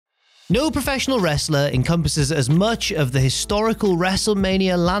No professional wrestler encompasses as much of the historical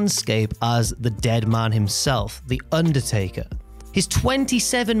WrestleMania landscape as the dead man himself, The Undertaker. His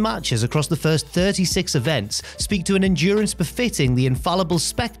 27 matches across the first 36 events speak to an endurance befitting the infallible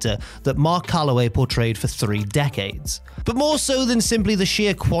spectre that Mark Calaway portrayed for 3 decades. But more so than simply the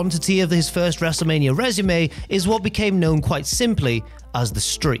sheer quantity of his first WrestleMania resume is what became known quite simply as the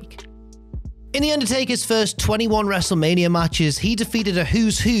streak. In The Undertaker's first 21 WrestleMania matches, he defeated a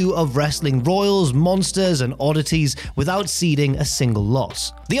who's who of wrestling royals, monsters, and oddities without ceding a single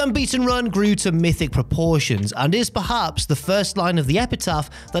loss. The unbeaten run grew to mythic proportions and is perhaps the first line of the epitaph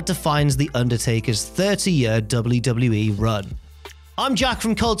that defines The Undertaker's 30-year WWE run. I'm Jack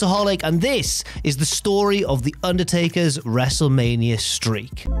from Cultaholic, and this is the story of The Undertaker's WrestleMania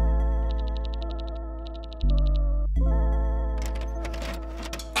streak.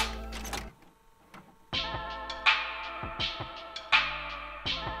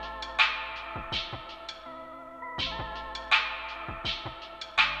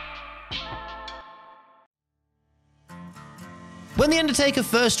 When The Undertaker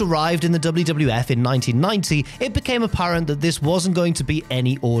first arrived in the WWF in 1990, it became apparent that this wasn't going to be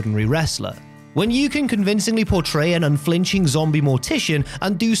any ordinary wrestler. When you can convincingly portray an unflinching zombie mortician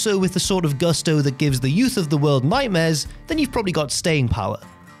and do so with the sort of gusto that gives the youth of the world nightmares, then you've probably got staying power.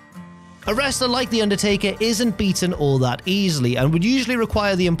 A wrestler like The Undertaker isn't beaten all that easily and would usually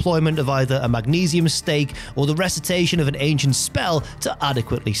require the employment of either a magnesium stake or the recitation of an ancient spell to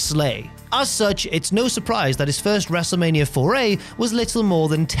adequately slay. As such, it's no surprise that his first WrestleMania foray was little more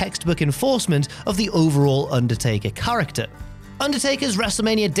than textbook enforcement of the overall Undertaker character. Undertaker's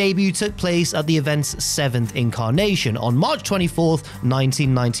WrestleMania debut took place at the event's 7th incarnation on March 24th,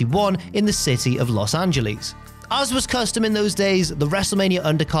 1991 in the city of Los Angeles. As was custom in those days, the WrestleMania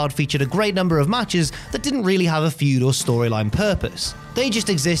undercard featured a great number of matches that didn't really have a feud or storyline purpose. They just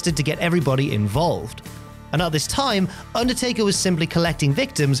existed to get everybody involved. And at this time, Undertaker was simply collecting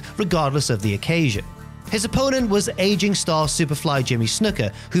victims regardless of the occasion. His opponent was aging star Superfly Jimmy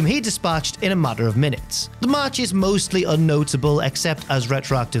Snuka, whom he dispatched in a matter of minutes. The match is mostly unnotable except as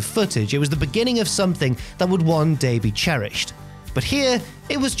retroactive footage. It was the beginning of something that would one day be cherished. But here,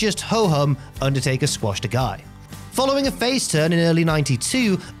 it was just ho-hum, Undertaker squashed a guy. Following a face turn in early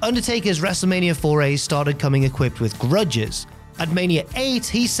 '92, Undertaker's WrestleMania forays started coming equipped with grudges. At Mania 8,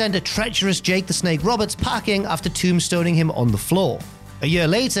 he sent a treacherous Jake the Snake Roberts packing after tombstoning him on the floor. A year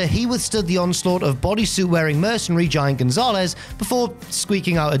later, he withstood the onslaught of bodysuit-wearing mercenary Giant Gonzalez before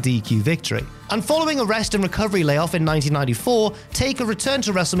squeaking out a DQ victory. And following a rest and recovery layoff in 1994, Taker returned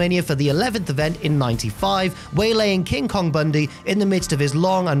to WrestleMania for the 11th event in '95, waylaying King Kong Bundy in the midst of his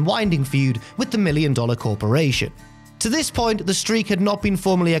long and winding feud with the $1 Million Corporation. To this point, the streak had not been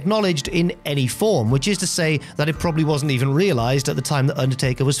formally acknowledged in any form, which is to say that it probably wasn't even realized at the time that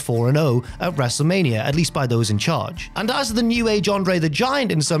Undertaker was 4-0 at WrestleMania, at least by those in charge. And as the New Age Andre the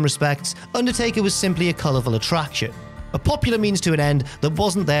Giant in some respects, Undertaker was simply a colorful attraction. A popular means to an end that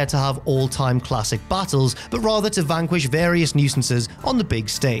wasn't there to have all-time classic battles, but rather to vanquish various nuisances on the big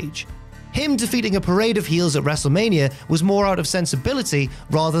stage. Him defeating a parade of heels at WrestleMania was more out of sensibility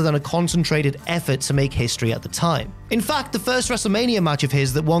rather than a concentrated effort to make history at the time. In fact, the first WrestleMania match of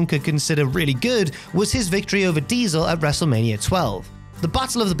his that one could consider really good was his victory over Diesel at WrestleMania 12. The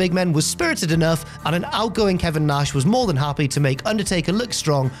Battle of the Big Men was spirited enough, and an outgoing Kevin Nash was more than happy to make Undertaker look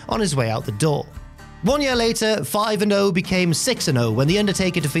strong on his way out the door. 1 year later, 5-0 became 6-0 when The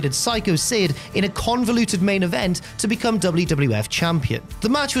Undertaker defeated Psycho Sid in a convoluted main event to become WWF champion. The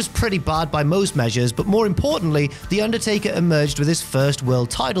match was pretty bad by most measures, but more importantly, The Undertaker emerged with his first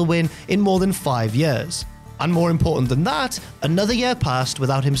world title win in more than 5 years. And more important than that, another year passed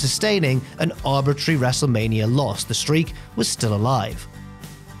without him sustaining an arbitrary WrestleMania loss. The streak was still alive.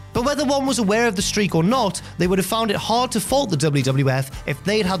 But whether one was aware of the streak or not, they would have found it hard to fault the WWF if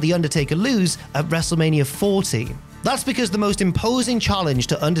they'd had The Undertaker lose at WrestleMania 14. That's because the most imposing challenge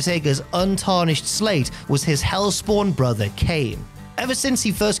to Undertaker's untarnished slate was his hellspawn brother Kane. Ever since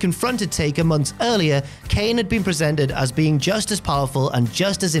he first confronted Taker months earlier, Kane had been presented as being just as powerful and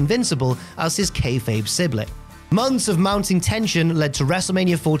just as invincible as his kayfabe sibling. Months of mounting tension led to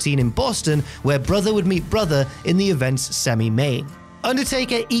WrestleMania 14 in Boston, where brother would meet brother in the event's semi-main.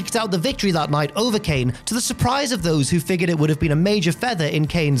 Undertaker eked out the victory that night over Kane to the surprise of those who figured it would have been a major feather in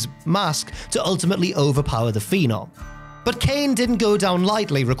Kane's mask to ultimately overpower the Phenom. But Kane didn't go down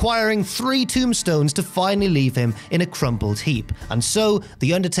lightly, requiring 3 tombstones to finally leave him in a crumpled heap, and so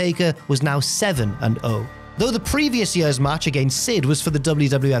The Undertaker was now 7-0. Though the previous year's match against Sid was for the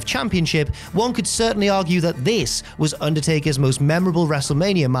WWF Championship, one could certainly argue that this was Undertaker's most memorable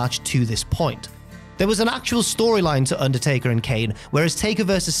WrestleMania match to this point. There was an actual storyline to Undertaker and Kane, whereas Taker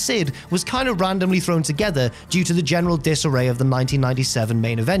vs. Sid was kind of randomly thrown together due to the general disarray of the 1997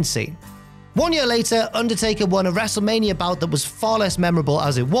 main event scene. 1 year later, Undertaker won a WrestleMania bout that was far less memorable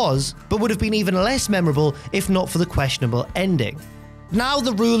as it was, but would have been even less memorable if not for the questionable ending. Now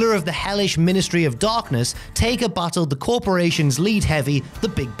the ruler of the hellish Ministry of Darkness, Taker battled the corporation's lead heavy, the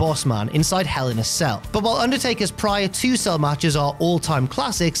Big Boss Man, inside Hell in a Cell. But while Undertaker's prior 2-cell matches are all-time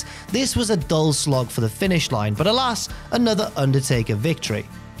classics, this was a dull slog for the finish line, but alas, another Undertaker victory.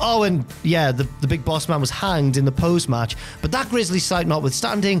 Oh, and yeah, the Big Boss Man was hanged in the post-match, but that grisly sight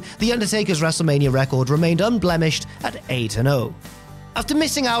notwithstanding, The Undertaker's WrestleMania record remained unblemished at 8-0. After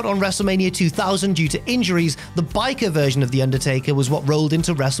missing out on WrestleMania 2000 due to injuries, the biker version of The Undertaker was what rolled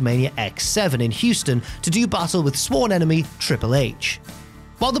into WrestleMania X7 in Houston to do battle with sworn enemy Triple H.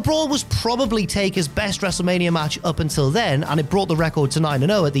 While the Brawl was probably Taker's best WrestleMania match up until then, and it brought the record to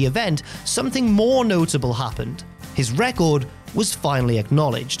 9-0 at the event, something more notable happened. His record was finally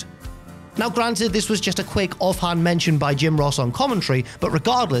acknowledged. Now granted, this was just a quick offhand mention by Jim Ross on commentary, but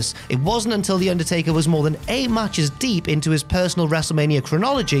regardless, it wasn't until The Undertaker was more than 8 matches deep into his personal WrestleMania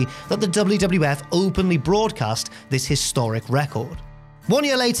chronology that the WWF openly broadcast this historic record. 1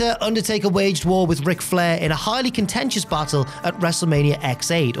 year later, Undertaker waged war with Ric Flair in a highly contentious battle at WrestleMania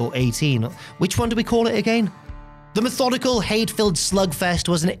X8 or 18. Which one do we call it again? The methodical, hate-filled slugfest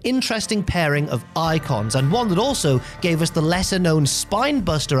was an interesting pairing of icons, and one that also gave us the lesser-known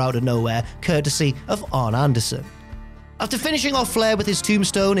spine-buster out of nowhere, courtesy of Arn Anderson. After finishing off Flair with his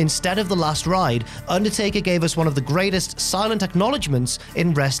tombstone instead of the last ride, Undertaker gave us one of the greatest silent acknowledgements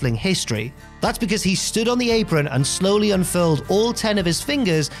in wrestling history. That's because he stood on the apron and slowly unfurled all 10 of his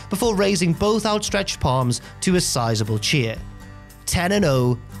fingers before raising both outstretched palms to a sizable cheer.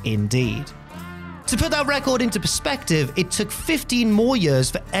 10-0 indeed. To put that record into perspective, it took 15 more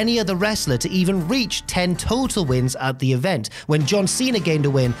years for any other wrestler to even reach 10 total wins at the event, when John Cena gained a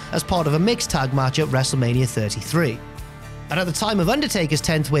win as part of a mixed tag match at WrestleMania 33. And at the time of Undertaker's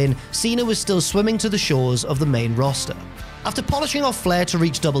 10th win, Cena was still swimming to the shores of the main roster. After polishing off Flair to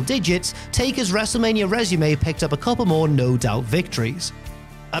reach double digits, Taker's WrestleMania resume picked up a couple more no-doubt victories.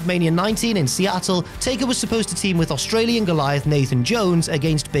 At Mania 19 in Seattle, Taker was supposed to team with Australian Goliath Nathan Jones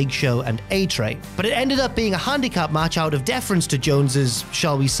against Big Show and A-Train, but it ended up being a handicap match out of deference to Jones's,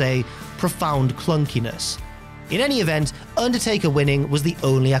 shall we say, profound clunkiness. In any event, Undertaker winning was the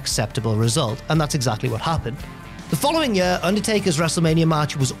only acceptable result, and that's exactly what happened. The following year, Undertaker's WrestleMania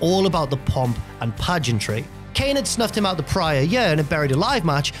match was all about the pomp and pageantry. Kane had snuffed him out the prior year in a Buried Alive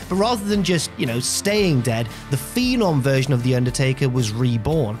match, but rather than just, staying dead, the Phenom version of The Undertaker was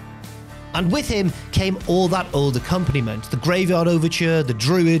reborn. And with him came all that old accompaniment, the Graveyard Overture, the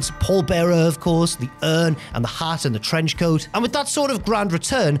Druids, Paul Bearer of course, the urn and the hat and the trench coat. And with that sort of grand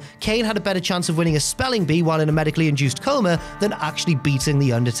return, Kane had a better chance of winning a spelling bee while in a medically induced coma than actually beating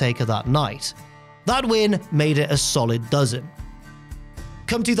The Undertaker that night. That win made it a solid dozen.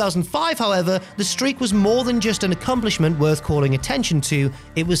 Come 2005, however, the streak was more than just an accomplishment worth calling attention to,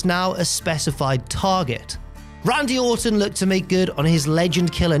 it was now a specified target. Randy Orton looked to make good on his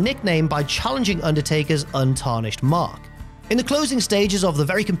Legend Killer nickname by challenging Undertaker's untarnished mark. In the closing stages of the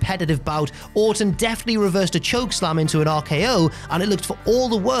very competitive bout, Orton deftly reversed a chokeslam into an RKO, and it looked for all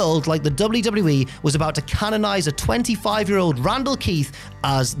the world like the WWE was about to canonize a 25-year-old Randall Keith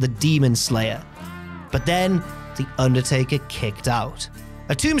as the Demon Slayer. But then, The Undertaker kicked out.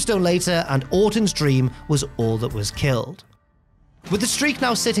 A tombstone later, and Orton's dream was all that was killed. With the streak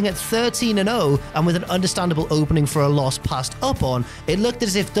now sitting at 13-0, and with an understandable opening for a loss passed up on, it looked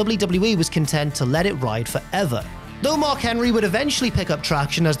as if WWE was content to let it ride forever. Though Mark Henry would eventually pick up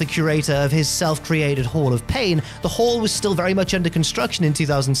traction as the curator of his self-created Hall of Pain, the hall was still very much under construction in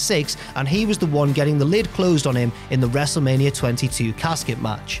 2006, and he was the one getting the lid closed on him in the WrestleMania 22 casket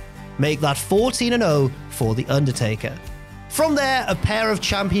match. Make that 14-0 for The Undertaker. From there, a pair of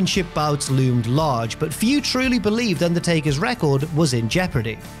championship bouts loomed large, but few truly believed Undertaker's record was in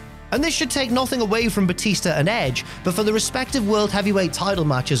jeopardy. And this should take nothing away from Batista and Edge, but for the respective World Heavyweight title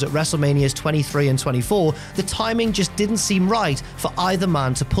matches at WrestleManias 23 and 24, the timing just didn't seem right for either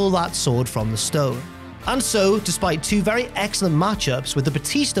man to pull that sword from the stone. And so, despite two very excellent matchups, with the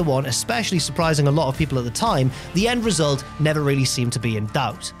Batista one especially surprising a lot of people at the time, the end result never really seemed to be in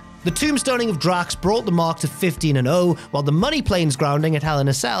doubt. The tombstoning of Drax brought the mark to 15-0, while the Money Plains grounding at Hell in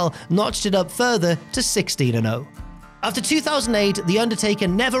a Cell notched it up further to 16-0. After 2008, The Undertaker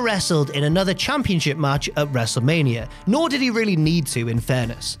never wrestled in another championship match at WrestleMania, nor did he really need to, in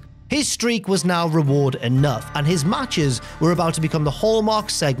fairness. His streak was now reward enough, and his matches were about to become the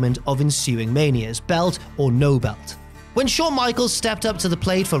hallmark segment of ensuing manias, belt or no belt. When Shawn Michaels stepped up to the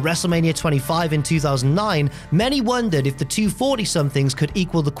plate for WrestleMania 25 in 2009, many wondered if the two 40-somethings could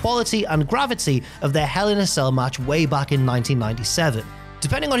equal the quality and gravity of their Hell in a Cell match way back in 1997.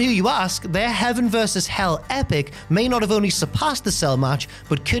 Depending on who you ask, their Heaven vs. Hell epic may not have only surpassed the Cell match,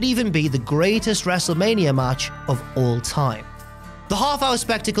 but could even be the greatest WrestleMania match of all time. The half-hour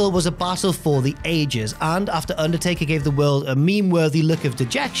spectacle was a battle for the ages, and after Undertaker gave the world a meme-worthy look of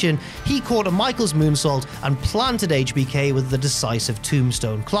dejection, he caught a Michaels moonsault and planted HBK with the decisive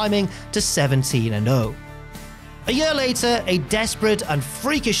tombstone, climbing to 17-0. A year later, a desperate and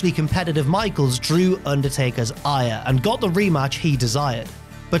freakishly competitive Michaels drew Undertaker's ire and got the rematch he desired.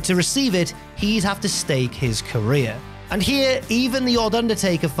 But to receive it, he'd have to stake his career. And here, even the odd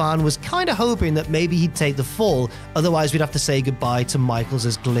Undertaker fan was kinda hoping that maybe he'd take the fall, otherwise we'd have to say goodbye to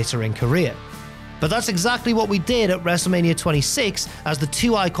Michaels' glittering career. But that's exactly what we did at WrestleMania 26, as the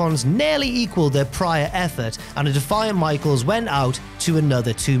two icons nearly equaled their prior effort, and a defiant Michaels went out to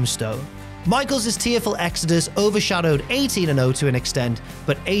another tombstone. Michaels' tearful exodus overshadowed 18-0 to an extent,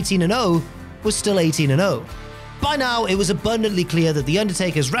 but 18-0 was still 18-0. By now, it was abundantly clear that The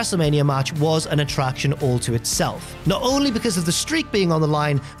Undertaker's WrestleMania match was an attraction all to itself, not only because of the streak being on the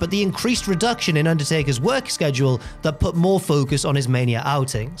line, but the increased reduction in Undertaker's work schedule that put more focus on his Mania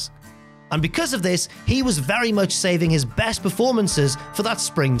outings. And because of this, he was very much saving his best performances for that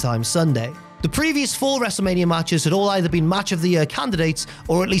springtime Sunday. The previous 4 WrestleMania matches had all either been Match of the Year candidates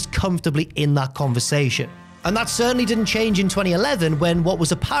or at least comfortably in that conversation. And that certainly didn't change in 2011 when what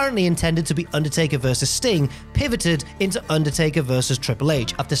was apparently intended to be Undertaker vs. Sting pivoted into Undertaker vs. Triple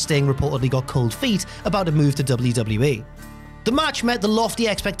H after Sting reportedly got cold feet about a move to WWE. The match met the lofty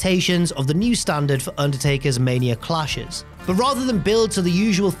expectations of the new standard for Undertaker's Mania clashes, but rather than build to the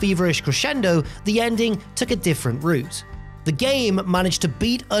usual feverish crescendo, the ending took a different route. The game managed to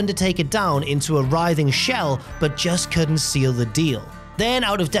beat Undertaker down into a writhing shell, but just couldn't seal the deal. Then,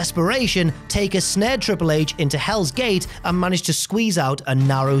 out of desperation, Taker snared Triple H into Hell's Gate and managed to squeeze out a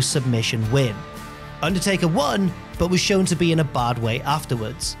narrow submission win. Undertaker won, but was shown to be in a bad way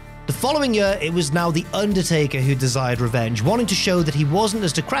afterwards. The following year, it was now The Undertaker who desired revenge, wanting to show that he wasn't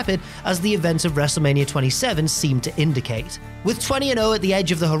as decrepit as the events of WrestleMania 27 seemed to indicate. With 20-0 at the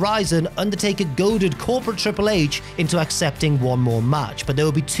edge of the horizon, Undertaker goaded corporate Triple H into accepting one more match, but there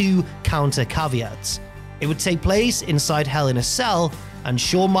would be 2 counter caveats. It would take place inside Hell in a Cell, and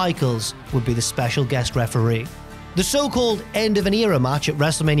Shawn Michaels would be the special guest referee. The so-called end of an era match at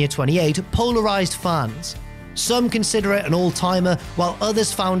WrestleMania 28 polarized fans. Some consider it an all-timer, while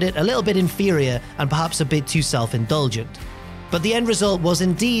others found it a little bit inferior and perhaps a bit too self-indulgent. But the end result was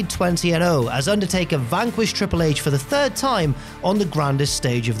indeed 20-0, as Undertaker vanquished Triple H for the 3rd time on the grandest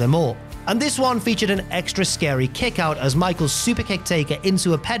stage of them all. And this one featured an extra scary kick-out as Michaels superkicked Taker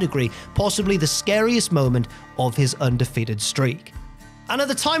into a pedigree, possibly the scariest moment of his undefeated streak. And at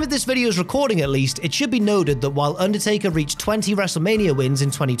the time of this video's recording at least, it should be noted that while Undertaker reached 20 WrestleMania wins in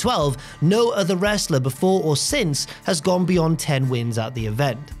 2012, no other wrestler before or since has gone beyond 10 wins at the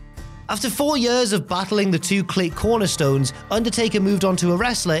event. After 4 years of battling the 2 Clique cornerstones, Undertaker moved on to a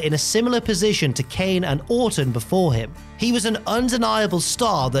wrestler in a similar position to Kane and Orton before him. He was an undeniable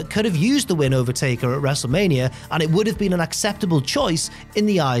star that could have used the win over Taker at WrestleMania, and it would have been an acceptable choice in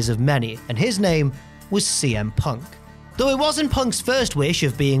the eyes of many, and his name was CM Punk. Though it wasn't Punk's first wish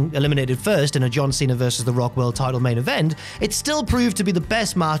of being eliminated first in a John Cena vs. The Rock World title main event, it still proved to be the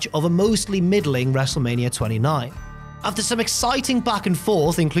best match of a mostly middling WrestleMania 29. After some exciting back and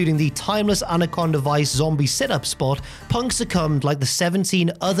forth, including the timeless Anaconda Vice zombie sit-up spot, Punk succumbed like the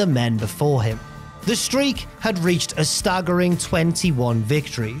 17 other men before him. The streak had reached a staggering 21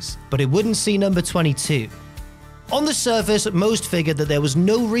 victories, but it wouldn't see number 22. On the surface, most figured that there was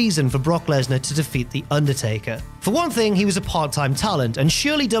no reason for Brock Lesnar to defeat The Undertaker. For one thing, he was a part-time talent, and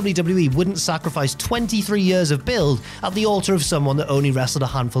surely WWE wouldn't sacrifice 23 years of build at the altar of someone that only wrestled a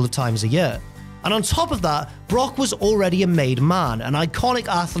handful of times a year. And on top of that, Brock was already a made man, an iconic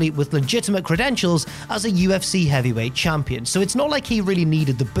athlete with legitimate credentials as a UFC heavyweight champion, so it's not like he really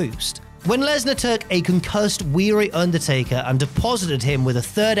needed the boost. When Lesnar took a concussed, weary Undertaker and deposited him with a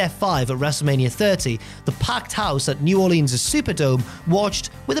 3rd F5 at WrestleMania 30, the packed house at New Orleans' Superdome watched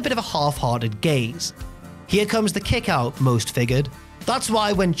with a bit of a half-hearted gaze. Here comes the kick-out, most figured. That's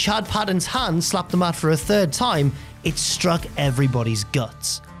why when Chad Patton's hand slapped the mat for a 3rd time, it struck everybody's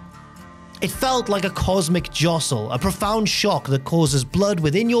guts. It felt like a cosmic jostle, a profound shock that causes blood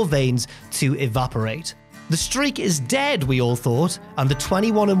within your veins to evaporate. The streak is dead, we all thought, and the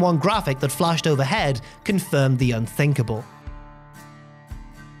 21-1 graphic that flashed overhead confirmed the unthinkable.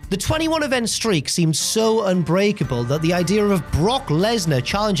 The 21-event streak seemed so unbreakable that the idea of Brock Lesnar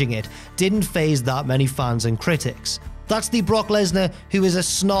challenging it didn't faze that many fans and critics. That's the Brock Lesnar who is a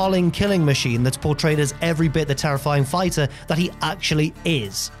snarling killing machine that's portrayed as every bit the terrifying fighter that he actually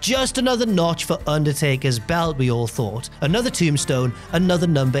is. Just another notch for Undertaker's belt, we all thought. Another tombstone, another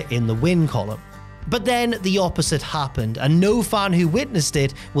number in the win column. But then the opposite happened, and no fan who witnessed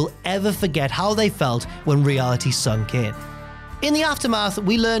it will ever forget how they felt when reality sunk in. In the aftermath,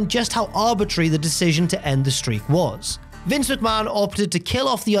 we learned just how arbitrary the decision to end the streak was. Vince McMahon opted to kill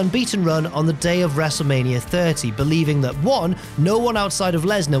off the unbeaten run on the day of WrestleMania 30, believing that 1. No one outside of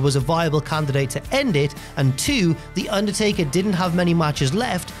Lesnar was a viable candidate to end it, and 2. The Undertaker didn't have many matches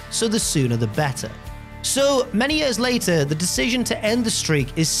left, so the sooner the better. So, many years later, the decision to end the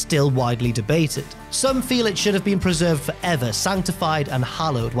streak is still widely debated. Some feel it should have been preserved forever, sanctified and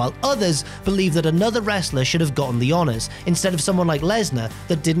hallowed, while others believe that another wrestler should have gotten the honors, instead of someone like Lesnar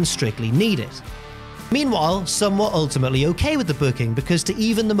that didn't strictly need it. Meanwhile, some were ultimately okay with the booking, because to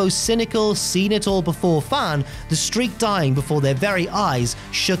even the most cynical, seen-it-all-before fan, the streak dying before their very eyes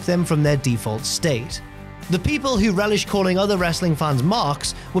shook them from their default state. The people who relish calling other wrestling fans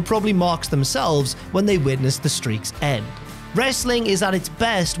marks were probably marks themselves when they witnessed the streak's end. Wrestling is at its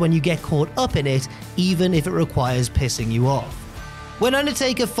best when you get caught up in it, even if it requires pissing you off. When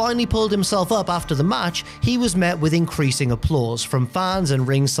Undertaker finally pulled himself up after the match, he was met with increasing applause from fans and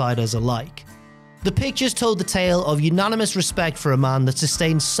ringsiders alike. The pictures told the tale of unanimous respect for a man that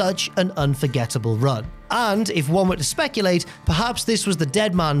sustained such an unforgettable run. And, if one were to speculate, perhaps this was the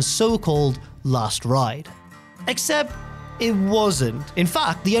dead man's so-called last ride. Except, it wasn't. In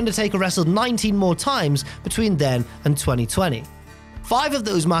fact, The Undertaker wrestled 19 more times between then and 2020. 5 of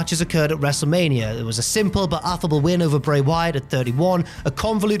those matches occurred at WrestleMania. There was a simple but affable win over Bray Wyatt at 31, a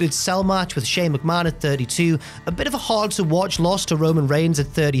convoluted cell match with Shane McMahon at 32, a bit of a hard-to-watch loss to Roman Reigns at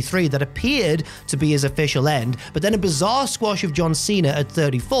 33 that appeared to be his official end, but then a bizarre squash of John Cena at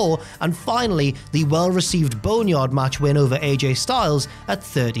 34, and finally, the well-received Boneyard match win over AJ Styles at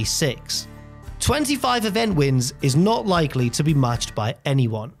 36. 25 event wins is not likely to be matched by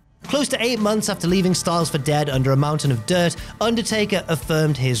anyone. Close to 8 months after leaving Styles for dead under a mountain of dirt, Undertaker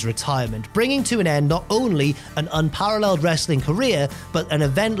affirmed his retirement, bringing to an end not only an unparalleled wrestling career, but an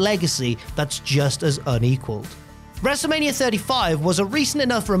event legacy that's just as unequaled. WrestleMania 35 was a recent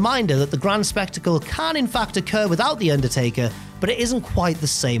enough reminder that the grand spectacle can in fact occur without The Undertaker, but it isn't quite the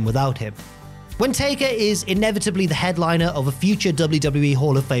same without him. When Taker is inevitably the headliner of a future WWE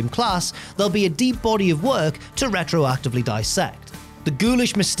Hall of Fame class, there'll be a deep body of work to retroactively dissect. The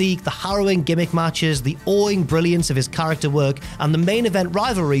ghoulish mystique, the harrowing gimmick matches, the awing brilliance of his character work, and the main event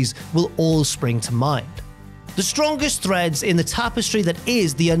rivalries will all spring to mind. The strongest threads in the tapestry that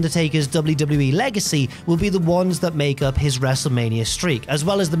is The Undertaker's WWE legacy will be the ones that make up his WrestleMania streak, as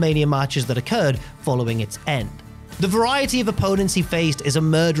well as the Mania matches that occurred following its end. The variety of opponents he faced is a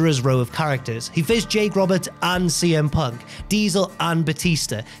murderer's row of characters. He faced Jake Roberts and CM Punk, Diesel and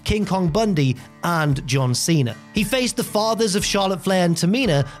Batista, King Kong Bundy and John Cena. He faced the fathers of Charlotte Flair and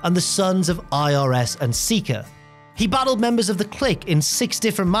Tamina and the sons of IRS and Seeker. He battled members of the Clique in 6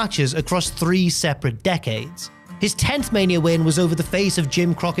 different matches across 3 separate decades. His 10th Mania win was over the face of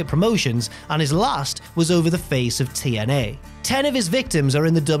Jim Crockett Promotions, and his last was over the face of TNA. 10 of his victims are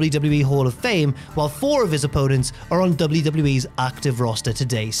in the WWE Hall of Fame, while 4 of his opponents are on WWE's active roster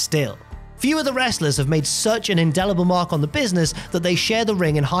today still. Few of the wrestlers have made such an indelible mark on the business that they share the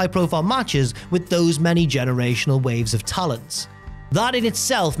ring in high-profile matches with those many generational waves of talents. That in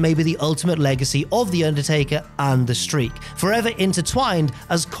itself may be the ultimate legacy of The Undertaker and the streak, forever intertwined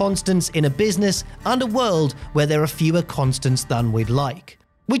as constants in a business and a world where there are fewer constants than we'd like.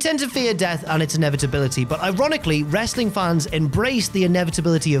 We tend to fear death and its inevitability, but ironically, wrestling fans embrace the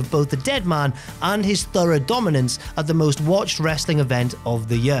inevitability of both the dead man and his thorough dominance at the most watched wrestling event of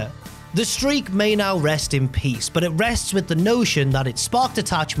the year. The streak may now rest in peace, but it rests with the notion that it sparked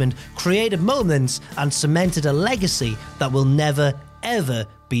attachment, created moments, and cemented a legacy that will never, ever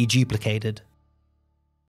be duplicated.